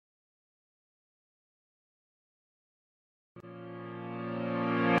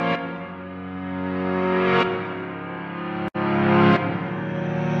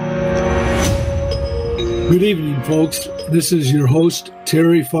Good evening, folks. This is your host,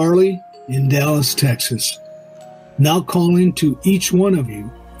 Terry Farley, in Dallas, Texas. Now calling to each one of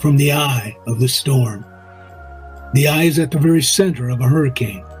you from the eye of the storm. The eye is at the very center of a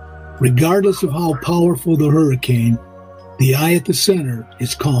hurricane. Regardless of how powerful the hurricane, the eye at the center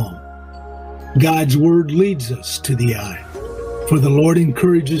is calm. God's word leads us to the eye, for the Lord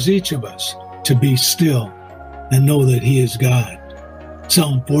encourages each of us to be still and know that He is God.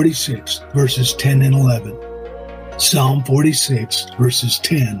 Psalm 46, verses 10 and 11. Psalm 46, verses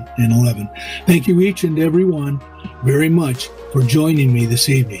 10 and 11. Thank you each and every one very much for joining me this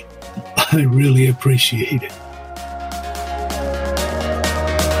evening. I really appreciate it.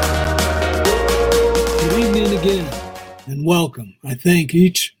 Good evening again, and welcome. I thank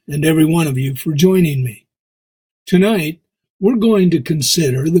each and every one of you for joining me. Tonight, we're going to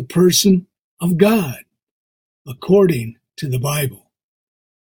consider the person of God, according to the Bible.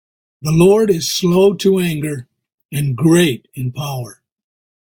 The Lord is slow to anger and great in power,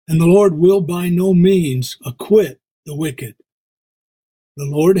 and the Lord will by no means acquit the wicked. The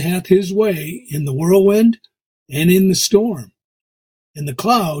Lord hath his way in the whirlwind and in the storm, and the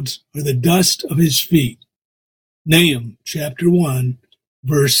clouds are the dust of his feet. Nahum chapter 1,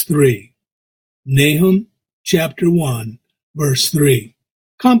 verse 3. Nahum chapter 1, verse 3.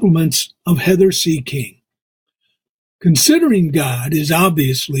 Compliments of Heather C. King. Considering God is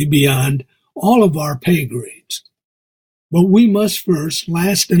obviously beyond all of our pay grades, but we must first,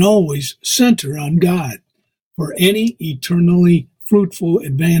 last, and always center on God for any eternally fruitful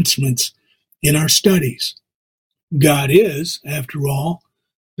advancements in our studies. God is, after all,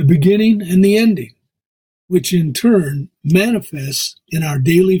 the beginning and the ending, which in turn manifests in our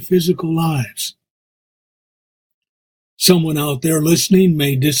daily physical lives. Someone out there listening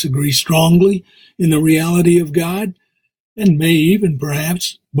may disagree strongly in the reality of God, and may even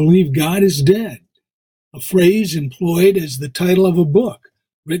perhaps believe God is dead, a phrase employed as the title of a book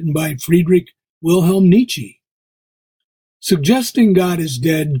written by Friedrich Wilhelm Nietzsche. Suggesting God is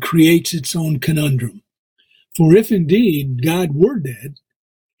dead creates its own conundrum, for if indeed God were dead,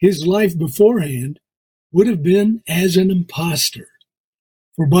 his life beforehand would have been as an impostor,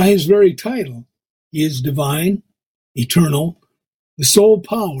 for by his very title he is divine, eternal, the sole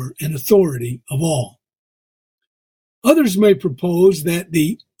power and authority of all. Others may propose that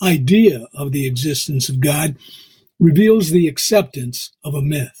the idea of the existence of God reveals the acceptance of a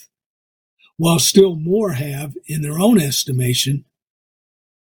myth, while still more have, in their own estimation,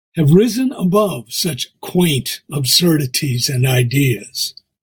 have risen above such quaint absurdities and ideas.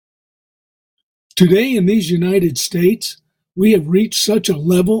 Today in these United States, we have reached such a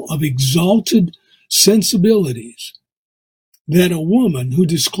level of exalted sensibilities that a woman who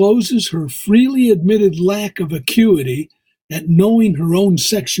discloses her freely admitted lack of acuity at knowing her own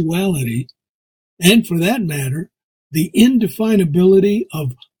sexuality, and for that matter, the indefinability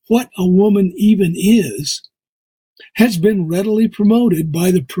of what a woman even is, has been readily promoted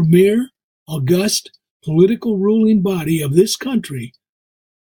by the premier, august political ruling body of this country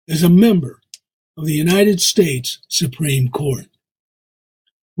as a member of the United States Supreme Court,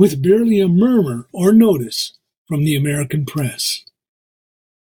 with barely a murmur or notice from the American press.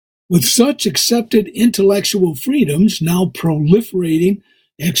 With such accepted intellectual freedoms now proliferating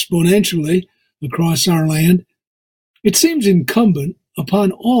exponentially across our land, it seems incumbent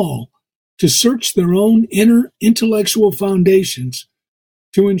upon all to search their own inner intellectual foundations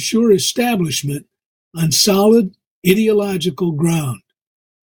to ensure establishment on solid ideological ground.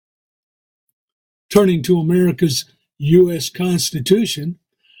 Turning to America's U.S. Constitution,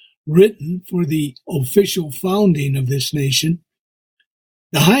 written for the official founding of this nation,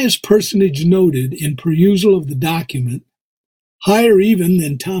 the highest personage noted in perusal of the document, higher even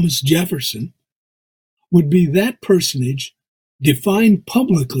than Thomas Jefferson, would be that personage defined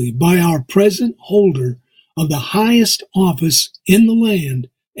publicly by our present holder of the highest office in the land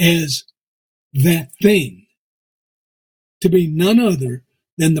as that thing, to be none other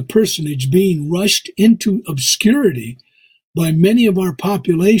than the personage being rushed into obscurity by many of our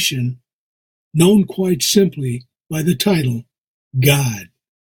population, known quite simply by the title God.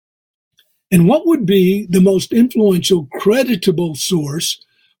 And what would be the most influential, creditable source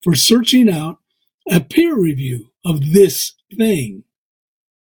for searching out a peer review of this thing?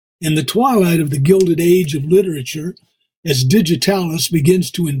 In the twilight of the Gilded Age of literature, as digitalis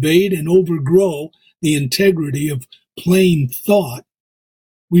begins to invade and overgrow the integrity of plain thought,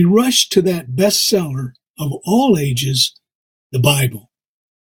 we rush to that bestseller of all ages, the Bible.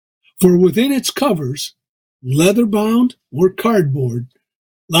 For within its covers, leather-bound or cardboard,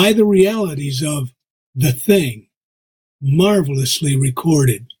 lie the realities of the thing, marvelously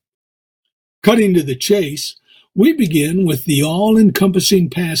recorded. Cutting to the chase, we begin with the all-encompassing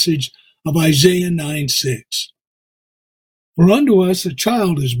passage of Isaiah 9:6. For unto us a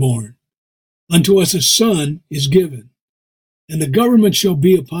child is born, unto us a son is given, and the government shall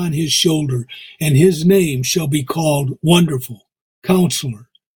be upon his shoulder, and his name shall be called Wonderful, Counselor,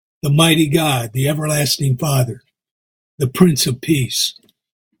 the Mighty God, the Everlasting Father, the Prince of Peace.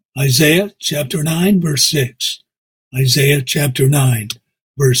 Isaiah chapter 9, verse 6. Isaiah chapter 9,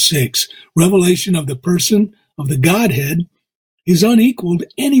 verse 6. Revelation of the person of the Godhead is unequaled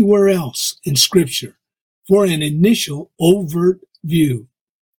anywhere else in Scripture for an initial overt view.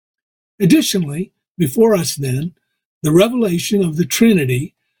 Additionally, before us then, the revelation of the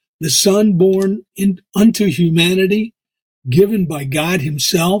Trinity, the Son born unto humanity, given by God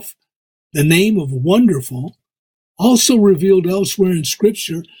himself, the name of Wonderful, also revealed elsewhere in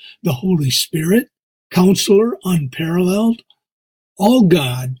Scripture, the Holy Spirit, Counselor unparalleled, all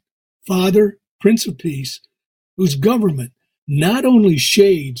God, Father, Prince of Peace, whose government not only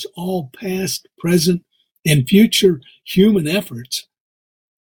shades all past, present, and future human efforts,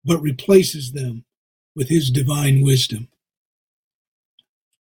 but replaces them with his divine wisdom.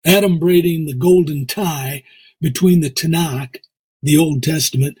 Adam braiding the golden tie between the Tanakh, the Old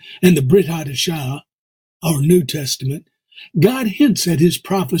Testament, and the Brit Hadashah, our New Testament, God hints at his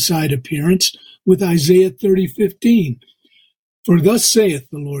prophesied appearance with Isaiah 30:15. For thus saith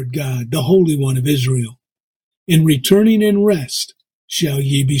the Lord God, the Holy One of Israel, in returning and rest shall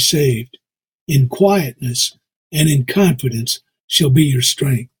ye be saved. In quietness and in confidence shall be your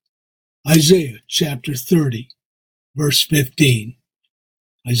strength. Isaiah chapter 30, verse 15.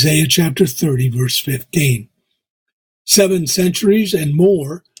 Isaiah chapter 30, verse 15. 7 centuries and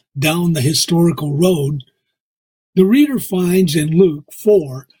more down the historical road, the reader finds in Luke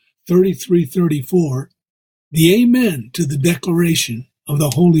 4:33-34 the amen to the declaration of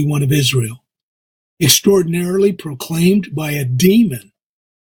the Holy One of Israel, extraordinarily proclaimed by a demon.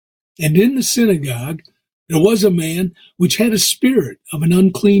 And in the synagogue there was a man which had a spirit of an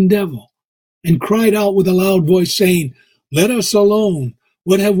unclean devil, and cried out with a loud voice, saying, Let us alone.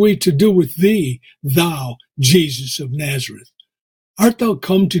 What have we to do with thee, thou Jesus of Nazareth? Art thou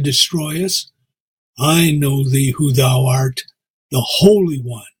come to destroy us? I know thee who thou art, the Holy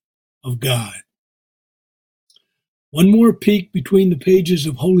One of God. One more peek between the pages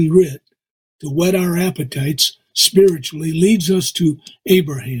of Holy Writ to whet our appetites spiritually leads us to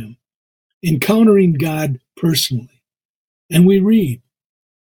Abraham, encountering God personally. And we read,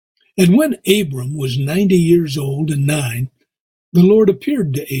 And when Abram was 90 years old and 9, the Lord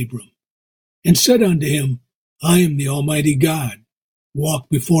appeared to Abram and said unto him, I am the Almighty God. Walk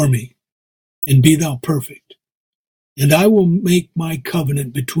before me, and be thou perfect. And I will make my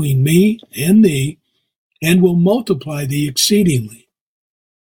covenant between me and thee, and will multiply thee exceedingly.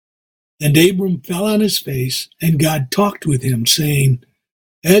 And Abram fell on his face, and God talked with him, saying,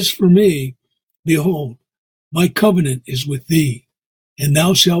 As for me, behold, my covenant is with thee, and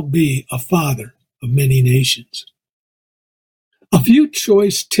thou shalt be a father of many nations. A few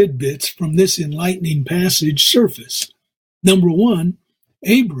choice tidbits from this enlightening passage surface. Number 1,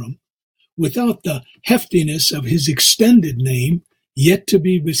 Abram, without the heftiness of his extended name yet to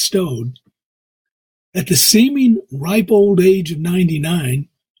be bestowed, at the seeming ripe old age of 99,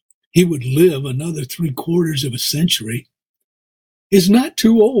 he would live another 3/4 of a century, is not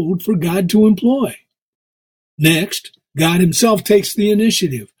too old for God to employ. Next, God himself takes the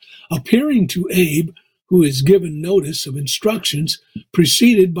initiative, appearing to Abe, who is given notice of instructions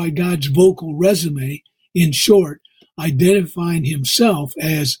preceded by God's vocal resume, in short, identifying himself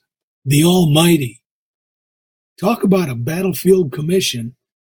as the Almighty. Talk about a battlefield commission.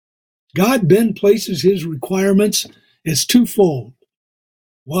 God then places his requirements as twofold.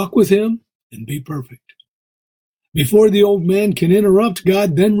 Walk with him and be perfect. Before the old man can interrupt,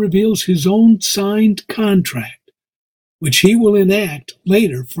 God then reveals his own signed contract, which he will enact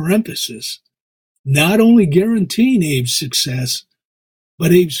later for emphasis, not only guaranteeing Abe's success,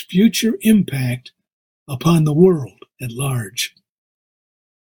 but Abe's future impact upon the world at large.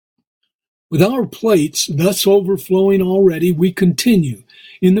 With our plates thus overflowing already, we continue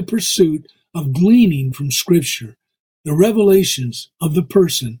in the pursuit of gleaning from Scripture the revelations of the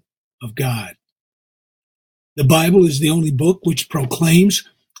person of God. The Bible is the only book which proclaims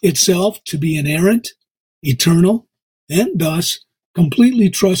itself to be inerrant, eternal, and thus completely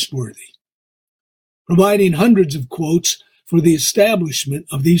trustworthy, providing hundreds of quotes for the establishment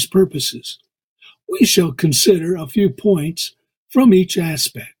of these purposes. We shall consider a few points from each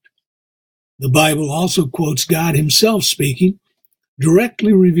aspect. The Bible also quotes God himself speaking,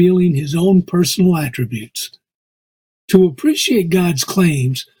 directly revealing his own personal attributes. To appreciate God's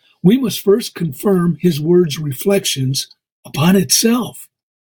claims, we must first confirm his word's reflections upon itself,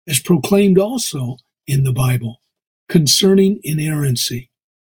 as proclaimed also in the Bible, concerning inerrancy.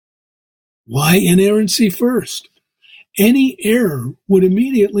 Why inerrancy first? Any error would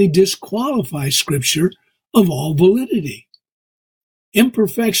immediately disqualify Scripture of all validity.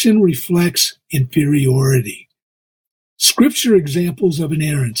 Imperfection reflects inferiority. Scripture examples of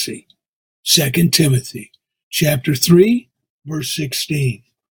inerrancy. 2 Timothy chapter 3, verse 16.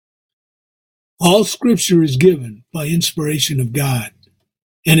 All Scripture is given by inspiration of God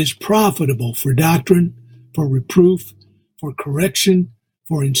and is profitable for doctrine, for reproof, for correction,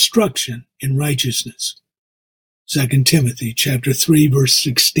 for instruction in righteousness. 2 Timothy chapter 3, verse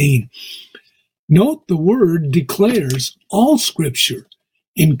 16. Note the word declares all Scripture,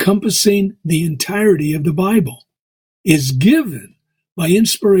 encompassing the entirety of the Bible, is given by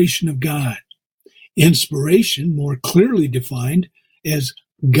inspiration of God. Inspiration, more clearly defined as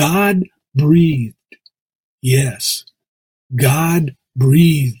God-breathed. Yes, God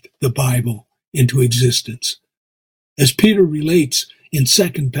breathed the Bible into existence. As Peter relates in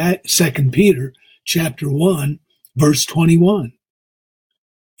 2 Peter chapter 1, verse 21.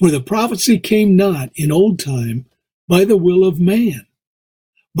 For the prophecy came not in old time by the will of man,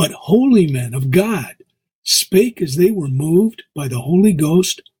 but holy men of God spake as they were moved by the Holy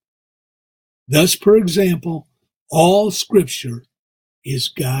Ghost. Thus, for example, all Scripture is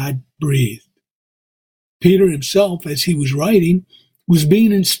God-breathed. Peter himself, as he was writing, was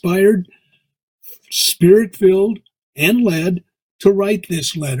being inspired, Spirit-filled, and led to write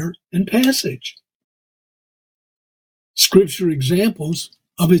this letter and passage. Scripture examples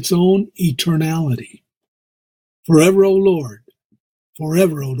of its own eternality. Forever, O Lord,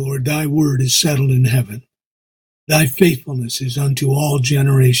 thy word is settled in heaven. Thy faithfulness is unto all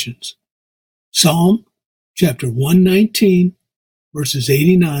generations. Psalm chapter 119, verses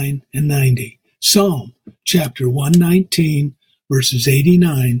 89 and 90. Psalm chapter 119, verses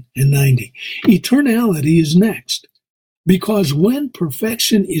 89 and 90. Eternality is next, because when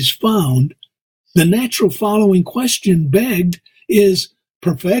perfection is found, the natural following question begged is,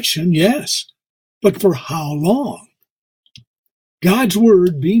 perfection, yes, but for how long? God's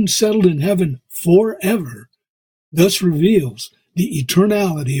word, being settled in heaven forever, thus reveals the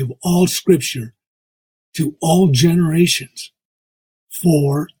eternality of all Scripture to all generations,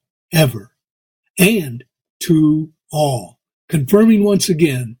 forever, and to all, confirming once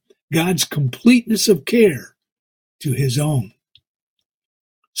again God's completeness of care to his own.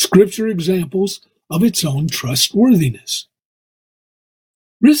 Scripture examples of its own trustworthiness.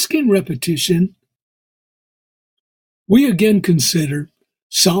 Risking repetition, we again consider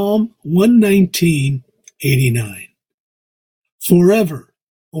Psalm 119:89. Forever,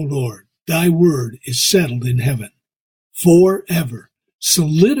 O Lord, thy word is settled in heaven. Forever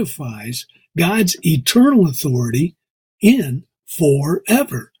solidifies God's eternal authority in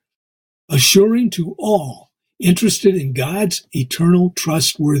forever, assuring to all interested in God's eternal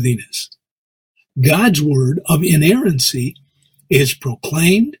trustworthiness. God's word of inerrancy is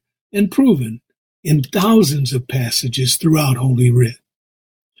proclaimed and proven in thousands of passages throughout Holy Writ.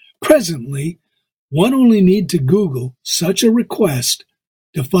 Presently, one only need to Google such a request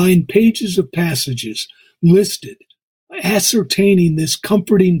to find pages of passages listed, ascertaining this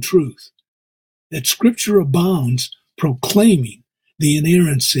comforting truth, that Scripture abounds proclaiming the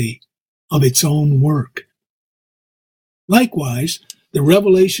inerrancy of its own work. Likewise, the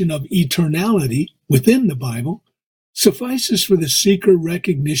revelation of eternality within the Bible suffices for the seeker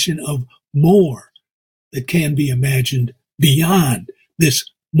recognition of more that can be imagined beyond this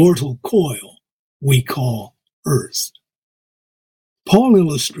mortal coil we call earth. Paul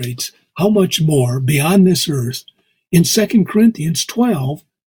illustrates how much more beyond this earth in 2 Corinthians 12,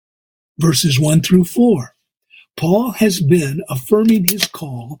 verses 1 through 4. Paul has been affirming his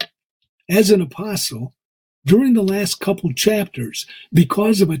call as an apostle during the last couple chapters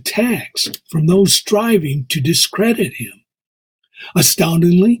because of attacks from those striving to discredit him.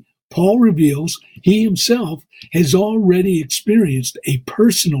 Astoundingly, Paul reveals he himself has already experienced a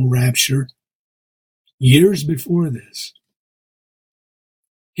personal rapture years before this.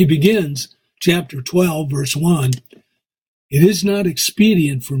 He begins chapter 12, verse 1, It is not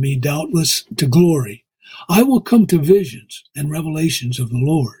expedient for me, doubtless, to glory. I will come to visions and revelations of the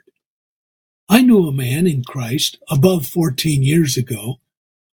Lord. I knew a man in Christ above 14 years ago,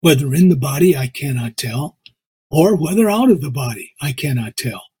 whether in the body I cannot tell, or whether out of the body I cannot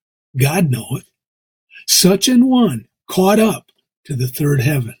tell. God knoweth. Such an one caught up to the third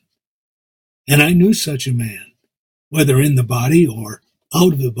heaven. And I knew such a man, whether in the body or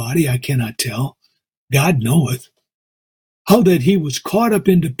out of the body I cannot tell. God knoweth. how that he was caught up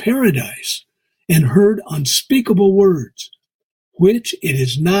into paradise and heard unspeakable words, which it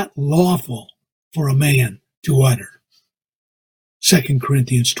is not lawful for a man to utter. 2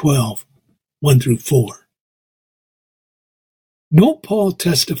 Corinthians 12, 1 through 4. Note Paul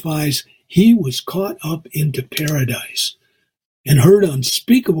testifies he was caught up into paradise and heard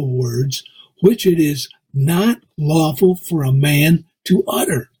unspeakable words, which it is not lawful for a man to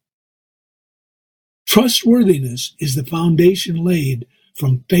utter. Trustworthiness is the foundation laid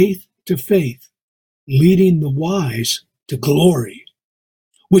from faith to faith, leading the wise to glory,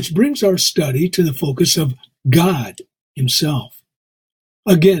 which brings our study to the focus of God himself.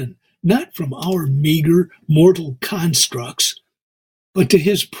 Again, not from our meager mortal constructs, but to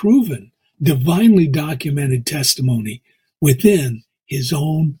his proven, divinely documented testimony within his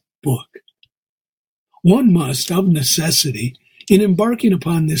own book. One must, of necessity, in embarking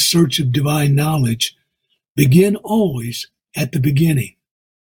upon this search of divine knowledge, begin always at the beginning.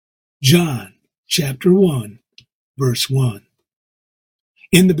 John chapter 1, verse 1.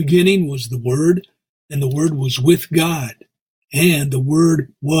 In the beginning was the Word, and the Word was with God, and the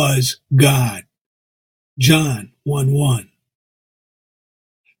Word was God. John 1:1.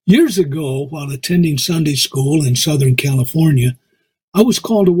 Years ago, while attending Sunday school in Southern California, I was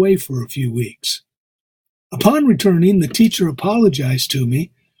called away for a few weeks. Upon returning, the teacher apologized to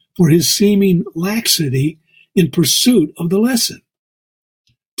me for his seeming laxity in pursuit of the lesson.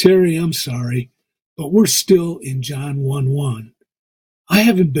 "Terry, I'm sorry, but we're still in John 1:1. I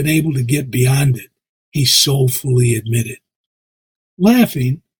haven't been able to get beyond it," he soulfully admitted.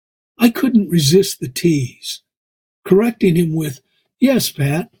 Laughing, I couldn't resist the tease, correcting him with, "Yes,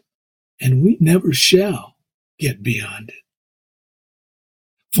 Pat, and we never shall get beyond it.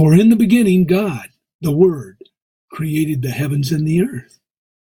 For in the beginning God, the Word, created the heavens and the earth,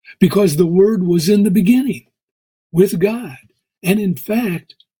 because the Word was in the beginning with God, and in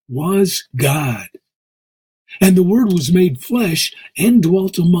fact was God. And the Word was made flesh and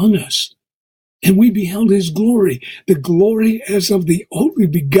dwelt among us, and we beheld his glory, the glory as of the only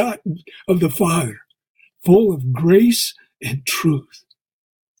begotten of the Father, full of grace and truth."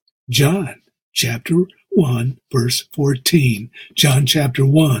 John chapter 1, verse 14. John chapter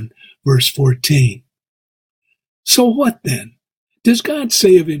 1, verse 14. So what then? Does God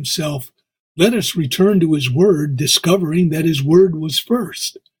say of himself, "Let us return to his word, discovering that his word was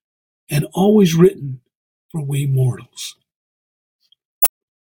first, and always written for we mortals"?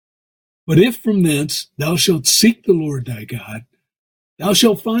 "But if from thence thou shalt seek the Lord thy God, thou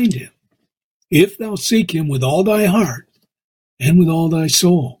shalt find him, if thou seek him with all thy heart and with all thy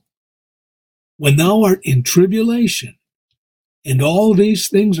soul. When thou art in tribulation, and all these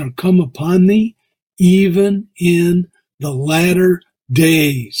things are come upon thee, even in the latter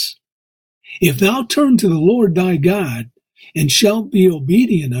days. If thou turn to the Lord thy God, and shalt be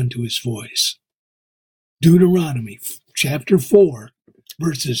obedient unto his voice." Deuteronomy chapter 4,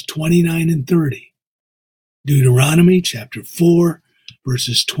 verses 29 and 30. Deuteronomy chapter 4,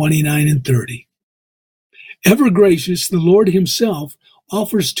 verses 29 and 30. Ever gracious, the Lord himself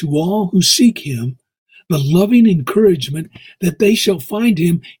offers to all who seek him the loving encouragement that they shall find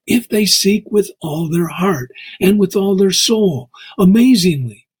him if they seek with all their heart and with all their soul.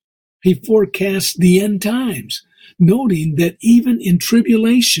 Amazingly, he forecasts the end times, noting that even in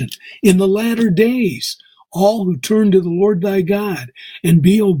tribulation, in the latter days, all who turn to the Lord thy God and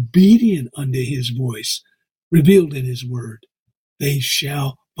be obedient unto his voice, revealed in his word, they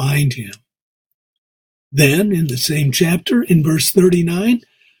shall find him. Then, in the same chapter, in verse 39,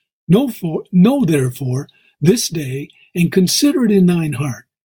 Know therefore this day, and consider it in thine heart,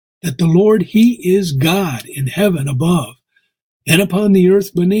 that the Lord he is God in heaven above, and upon the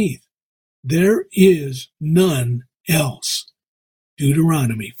earth beneath. There is none else.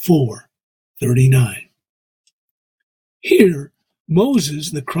 Deuteronomy 4:39. Here,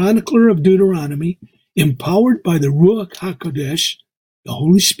 Moses, the chronicler of Deuteronomy, empowered by the Ruach HaKodesh, the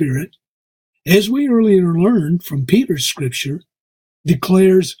Holy Spirit, as we earlier learned from Peter's scripture,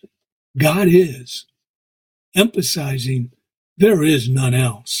 declares God is, emphasizing there is none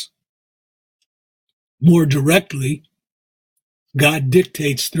else. More directly, God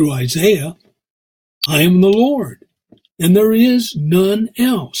dictates through Isaiah, "I am the Lord, and there is none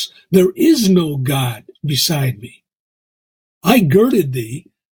else. There is no God beside me. I girded thee,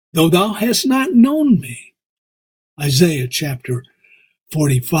 though thou hast not known me." Isaiah chapter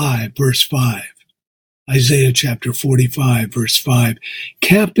 45, verse 5. Isaiah chapter 45, verse 5.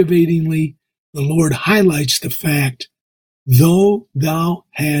 Captivatingly, the Lord highlights the fact, "Though thou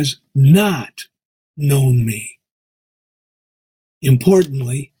hast not known me."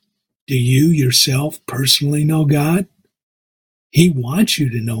 Importantly, do you yourself personally know God? He wants you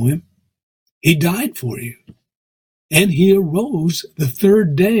to know him. He died for you. And he arose the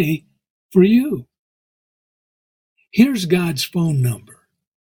third day for you. Here's God's phone number.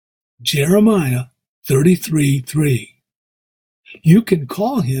 Jeremiah 33:3. You can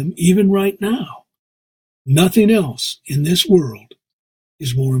call him even right now. Nothing else in this world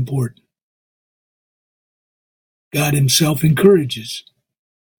is more important. God himself encourages,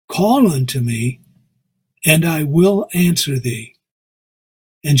 call unto me, and I will answer thee,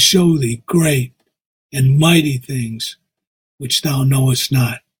 and show thee great and mighty things which thou knowest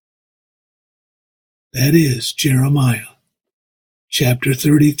not. That is Jeremiah chapter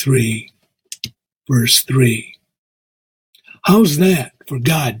 33, verse 3. How's that for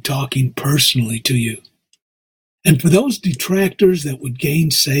God talking personally to you? And for those detractors that would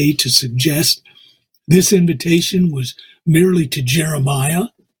gainsay to suggest this invitation was merely to Jeremiah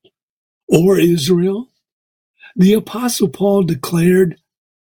or Israel, the Apostle Paul declared,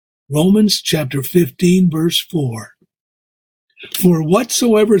 Romans chapter 15, verse 4, for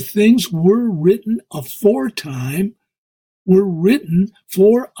whatsoever things were written aforetime were written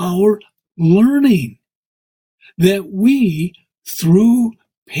for our learning, that we, through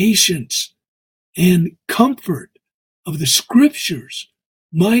patience and comfort of the Scriptures,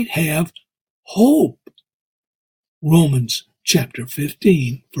 might have hope. Romans chapter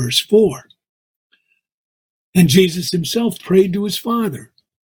 15, verse 4. And Jesus himself prayed to his Father,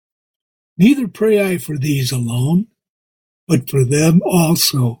 neither pray I for these alone, but for them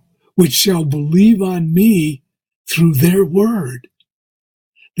also which shall believe on me through their word,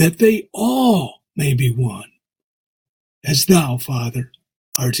 that they all may be one, as thou, Father,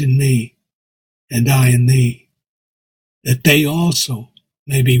 art in me, and I in thee, that they also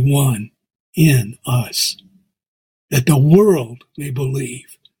may be one in us, that the world may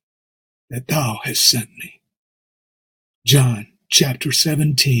believe that thou hast sent me. John chapter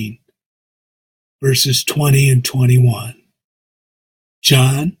 17, verses 20 and 21.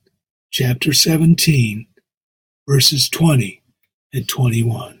 John chapter 17, verses 20 and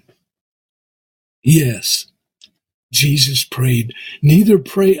 21. Yes, Jesus prayed, neither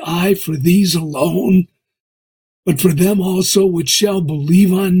pray I for these alone, but for them also which shall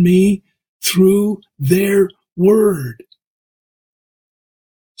believe on me through their word.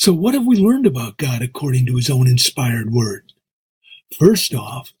 So what have we learned about God according to his own inspired word? First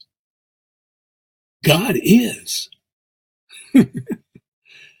off, God is.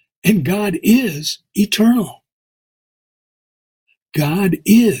 And God is eternal. God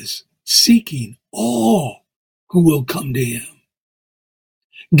is seeking all who will come to him.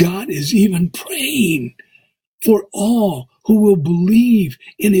 God is even praying for all who will believe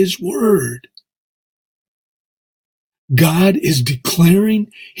in his word. God is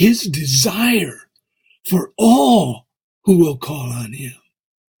declaring his desire for all who will call on him,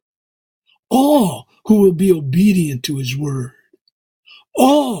 all who will be obedient to his word,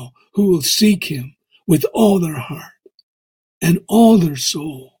 all who will seek him with all their heart and all their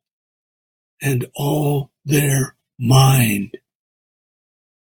soul and all their mind.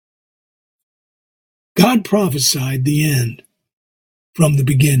 God prophesied the end from the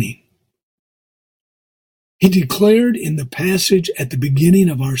beginning. He declared in the passage at the beginning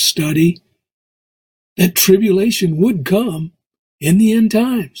of our study that tribulation would come in the end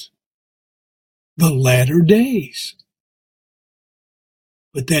times, the latter days,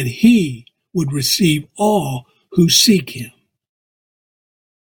 but that he would receive all who seek him.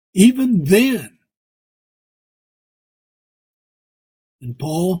 Even then, and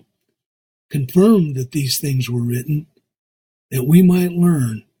Paul confirmed that these things were written that we might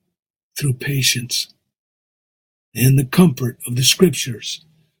learn through patience and the comfort of the Scriptures,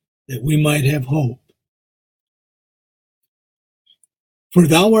 that we might have hope. For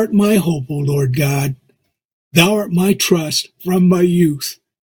thou art my hope, O Lord God. Thou art my trust from my youth.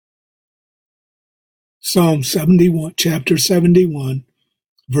 Psalm 71, chapter 71,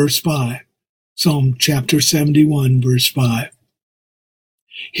 verse 5. Psalm chapter 71, verse 5.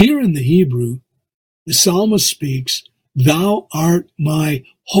 Here in the Hebrew, the psalmist speaks, thou art my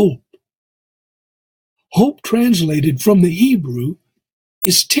hope. Hope translated from the Hebrew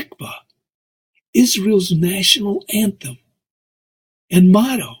is tikvah, Israel's national anthem and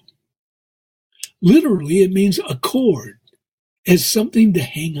motto. Literally, it means accord, as something to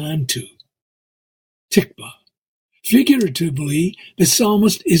hang on to. Tikvah. Figuratively, the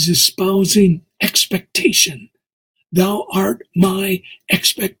psalmist is espousing expectation. Thou art my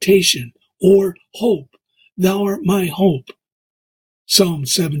expectation, or hope. Thou art my hope. Psalm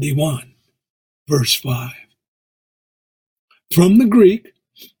 71, verse 5. From the Greek,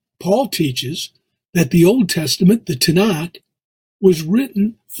 Paul teaches that the Old Testament, the Tanakh, was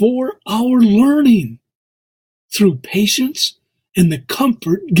written for our learning through patience and the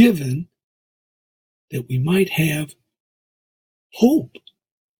comfort given that we might have hope.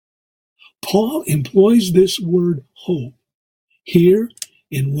 Paul employs this word hope here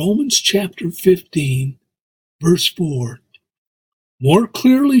in Romans chapter 15, verse 4, more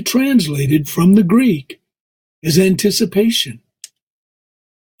clearly translated from the Greek as anticipation.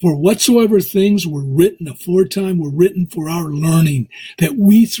 For whatsoever things were written aforetime were written for our learning, that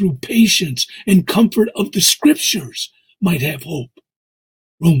we through patience and comfort of the Scriptures might have hope.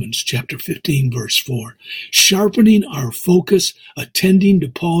 Romans chapter 15, verse 4, sharpening our focus, attending to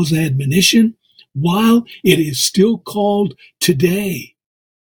Paul's admonition, while it is still called today,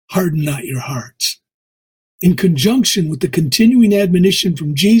 harden not your hearts. In conjunction with the continuing admonition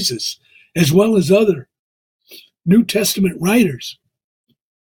from Jesus, as well as other New Testament writers,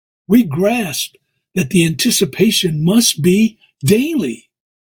 we grasp that the anticipation must be daily,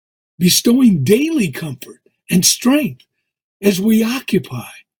 bestowing daily comfort and strength as we occupy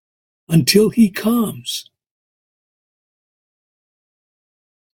until he comes.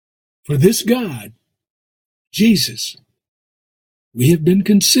 For this God, Jesus, we have been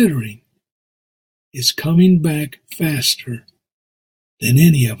considering, is coming back faster than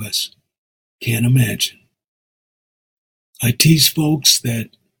any of us can imagine. I tease folks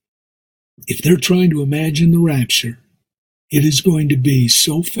that if they're trying to imagine the rapture, it is going to be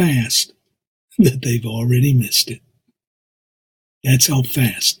so fast that they've already missed it. That's how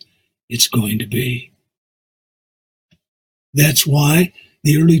fast it's going to be. That's why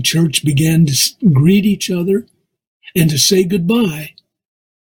the early church began to greet each other and to say goodbye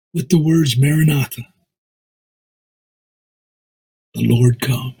with the words, Maranatha, the Lord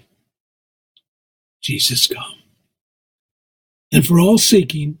come, Jesus come. And for all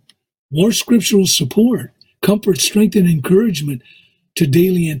seeking more scriptural support, comfort, strength, and encouragement to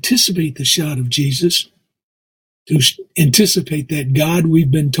daily anticipate the shout of Jesus, to anticipate that God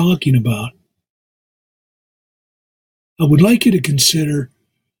we've been talking about, I would like you to consider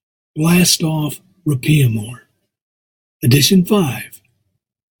Blast Off Repiamore, Edition 5,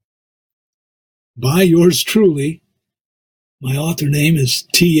 by yours truly. My author name is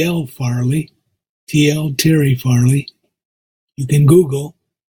T.L. Farley, T.L. Terry Farley. You can Google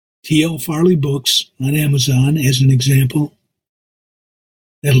T.L. Farley Books on Amazon as an example.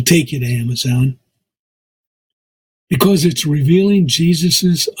 That'll take you to Amazon. Because it's revealing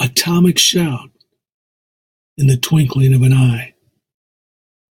Jesus' atomic shout in the twinkling of an eye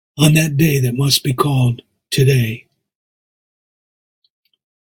on that day that must be called today.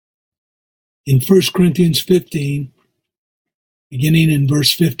 In 1 Corinthians 15, beginning in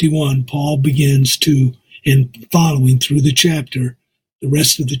verse 51, Paul begins to, and following through the chapter, the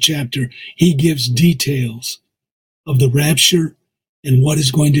rest of the chapter, he gives details of the rapture and what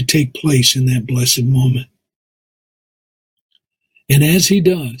is going to take place in that blessed moment. And as he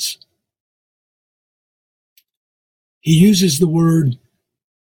does, he uses the word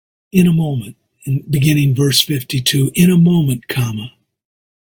in a moment, in beginning verse 52, in a moment, comma,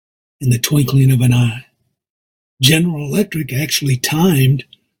 in the twinkling of an eye. General Electric actually timed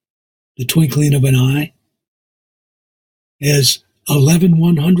the twinkling of an eye as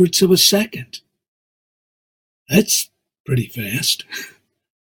 11/100ths of a second. That's pretty fast.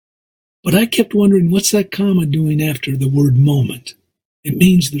 But I kept wondering, what's that comma doing after the word moment? It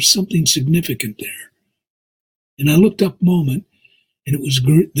means there's something significant there. And I looked up moment, and it was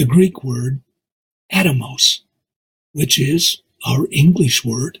the Greek word atomos, which is our English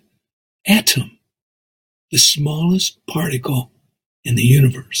word atom, the smallest particle in the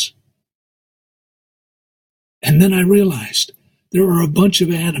universe. And then I realized there are a bunch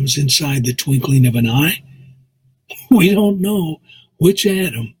of atoms inside the twinkling of an eye. We don't know which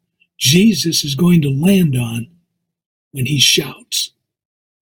atom Jesus is going to land on when he shouts.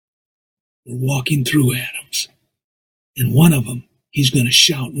 We're walking through atoms, and one of them, he's going to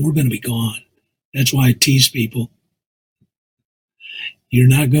shout, and we're going to be gone. That's why I tease people. You're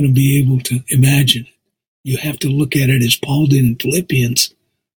not going to be able to imagine it. You have to look at it as Paul did in Philippians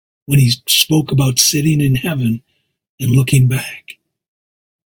when he spoke about sitting in heaven and looking back.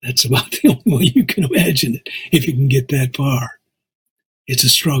 That's about the only way you can imagine it, if you can get that far. It's a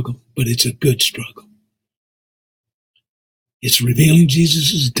struggle, but it's a good struggle. It's revealing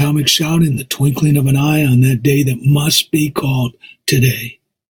Jesus' atomic shout in the twinkling of an eye on that day that must be called today.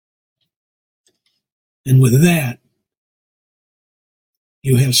 And with that,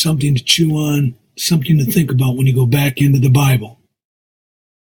 you have something to chew on, something to think about when you go back into the Bible.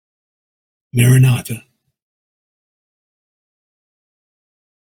 Maranatha.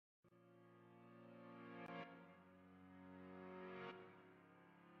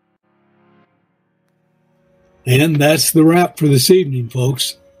 And that's the wrap for this evening,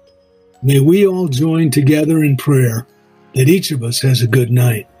 folks. May we all join together in prayer that each of us has a good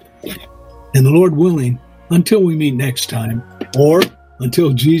night. And the Lord willing, until we meet next time, or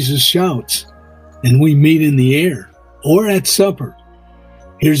until Jesus shouts and we meet in the air or at supper,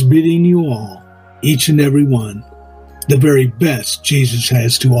 here's bidding you all, each and every one, the very best Jesus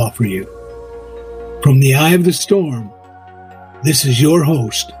has to offer you. From the eye of the storm, this is your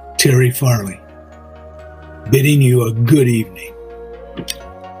host, Terry Farley, bidding you a good evening.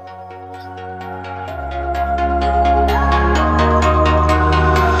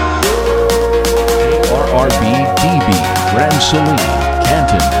 KRRB-DB, Grand Saline,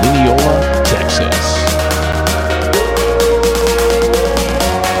 Canton, Mineola, Texas.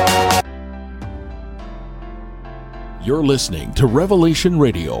 You're listening to Revelation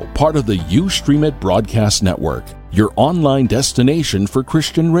Radio, part of the Ustream Broadcast Network, your online destination for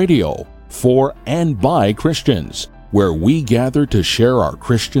Christian radio, for and by Christians, where we gather to share our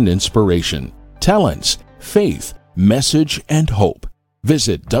Christian inspiration, talents, faith, message, and hope.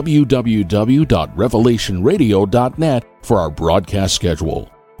 Visit www.revelationradio.net for our broadcast schedule,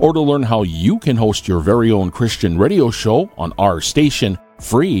 or to learn how you can host your very own Christian radio show on our station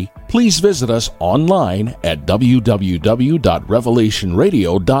free. Please visit us online at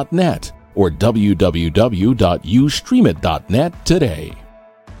www.revelationradio.net or www.ustreamit.net today.